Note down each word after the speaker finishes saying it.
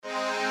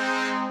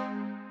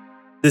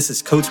This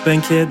is Coach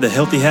Bankhead, the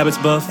Healthy Habits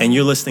Buff, and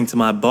you're listening to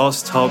my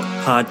Boss Talk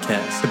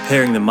podcast,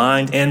 preparing the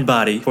mind and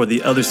body for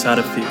the other side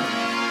of fear.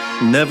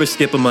 Never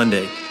skip a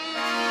Monday.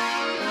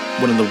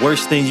 One of the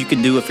worst things you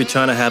can do if you're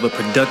trying to have a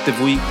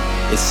productive week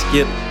is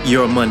skip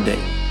your Monday.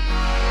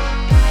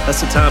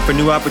 That's the time for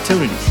new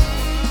opportunities.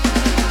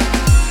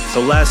 So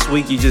last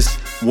week you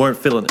just weren't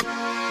feeling it.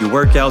 Your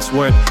workouts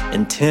weren't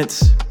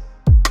intense.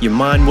 Your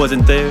mind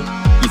wasn't there.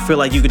 You feel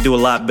like you could do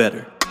a lot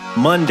better.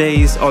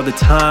 Mondays are the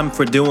time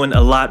for doing a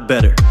lot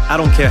better. I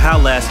don't care how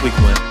last week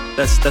went.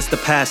 That's the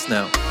past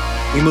now.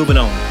 We moving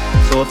on.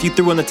 So if you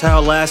threw in the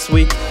towel last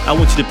week, I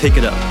want you to pick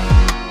it up.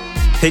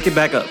 Pick it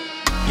back up.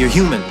 You're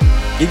human.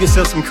 Give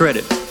yourself some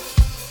credit.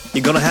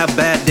 You're gonna have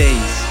bad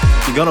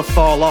days. You're gonna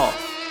fall off.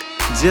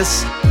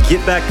 Just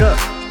get back up.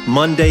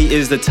 Monday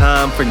is the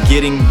time for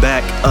getting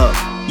back up.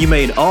 You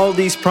made all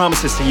these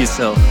promises to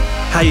yourself.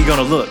 How you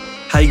gonna look?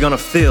 How you gonna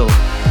feel?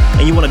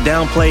 And you wanna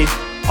downplay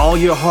all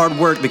your hard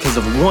work because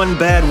of one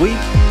bad week?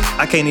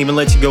 I can't even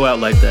let you go out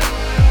like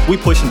that. We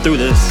pushing through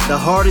this. The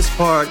hardest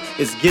part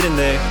is getting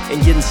there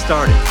and getting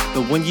started.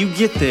 But when you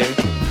get there,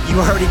 you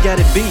already got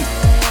it beat.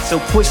 So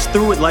push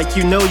through it like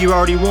you know you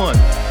already won.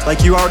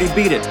 Like you already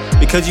beat it,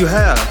 because you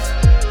have.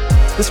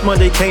 This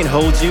Monday can't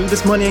hold you.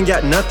 This Monday ain't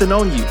got nothing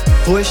on you.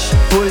 Push,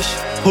 push,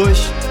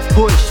 push,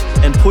 push,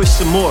 and push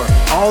some more.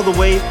 All the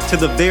way to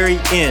the very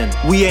end.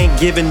 We ain't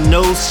giving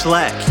no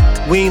slack.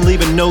 We ain't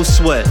leaving no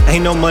sweat.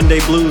 Ain't no Monday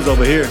blues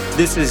over here.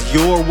 This is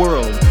your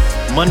world.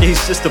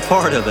 Monday's just a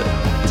part of it.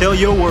 Tell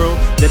your world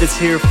that it's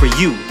here for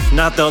you,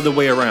 not the other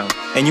way around.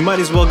 And you might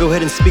as well go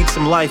ahead and speak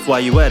some life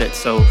while you at it.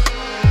 So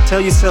tell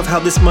yourself how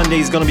this Monday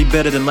is gonna be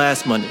better than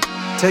last Monday.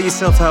 Tell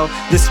yourself how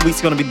this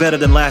week's gonna be better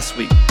than last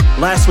week.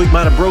 Last week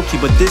might have broke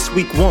you, but this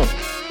week won't.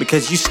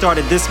 Because you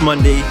started this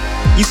Monday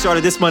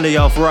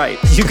off right.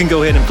 You can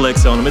go ahead and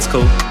flex on them, it's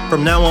cool.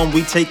 From now on,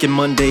 we taking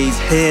Mondays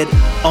head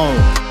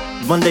on.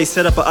 Monday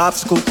set up an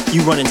obstacle,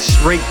 you running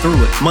straight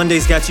through it.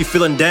 Monday's got you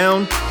feeling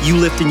down, you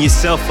lifting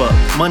yourself up.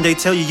 Monday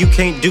tell you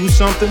can't do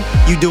something,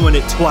 you doing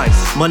it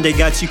twice. Monday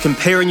got you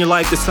comparing your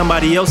life to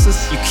somebody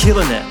else's, you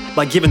killing that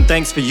by giving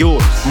thanks for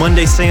yours.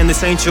 Monday saying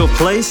this ain't your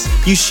place,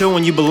 you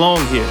showing you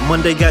belong here.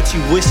 Monday got you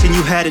wishing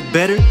you had it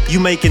better, you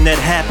making that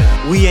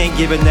happen. We ain't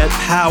giving that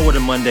power to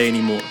Monday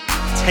anymore.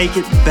 Take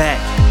it back,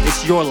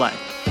 it's your life.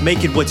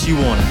 Make it what you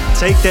want it.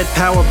 Take that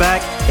power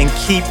back and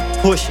keep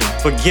pushing.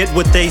 Forget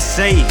what they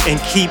say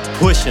and keep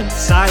pushing.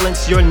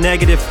 Silence your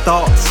negative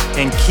thoughts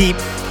and keep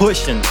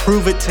pushing.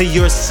 Prove it to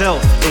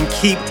yourself and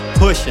keep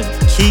pushing.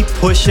 Keep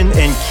pushing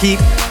and keep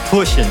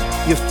pushing.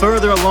 You're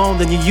further along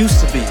than you used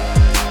to be.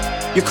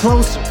 You're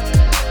closer.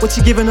 What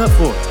you giving up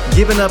for?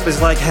 Giving up is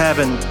like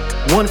having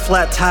one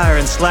flat tire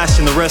and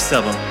slashing the rest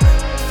of them.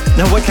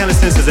 Now what kind of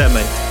sense does that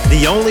make?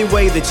 The only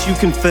way that you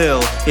can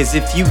fail is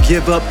if you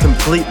give up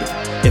completely.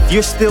 If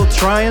you're still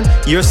trying,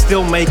 you're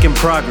still making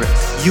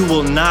progress. You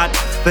will not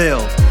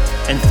fail.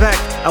 In fact,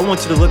 I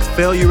want you to look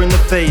failure in the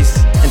face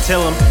and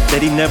tell him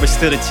that he never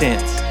stood a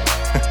chance.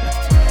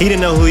 He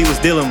didn't know who he was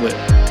dealing with.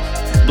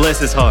 Bless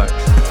his heart.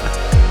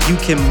 You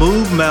can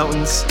move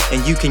mountains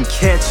and you can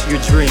catch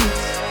your dreams.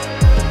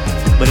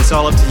 But it's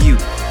all up to you.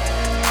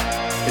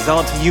 It's all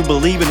up to you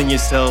believing in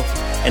yourself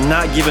and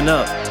not giving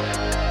up.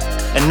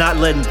 And not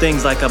letting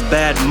things like a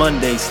bad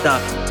Monday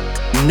stop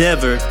you.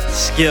 Never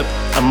skip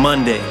a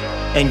Monday.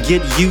 And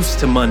get used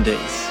to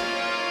Mondays.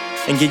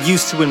 And get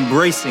used to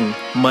embracing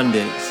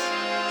Mondays.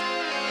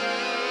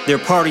 They're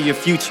part of your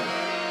future.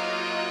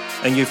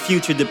 And your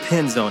future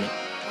depends on it.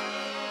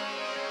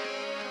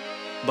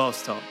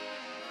 Boss Talk.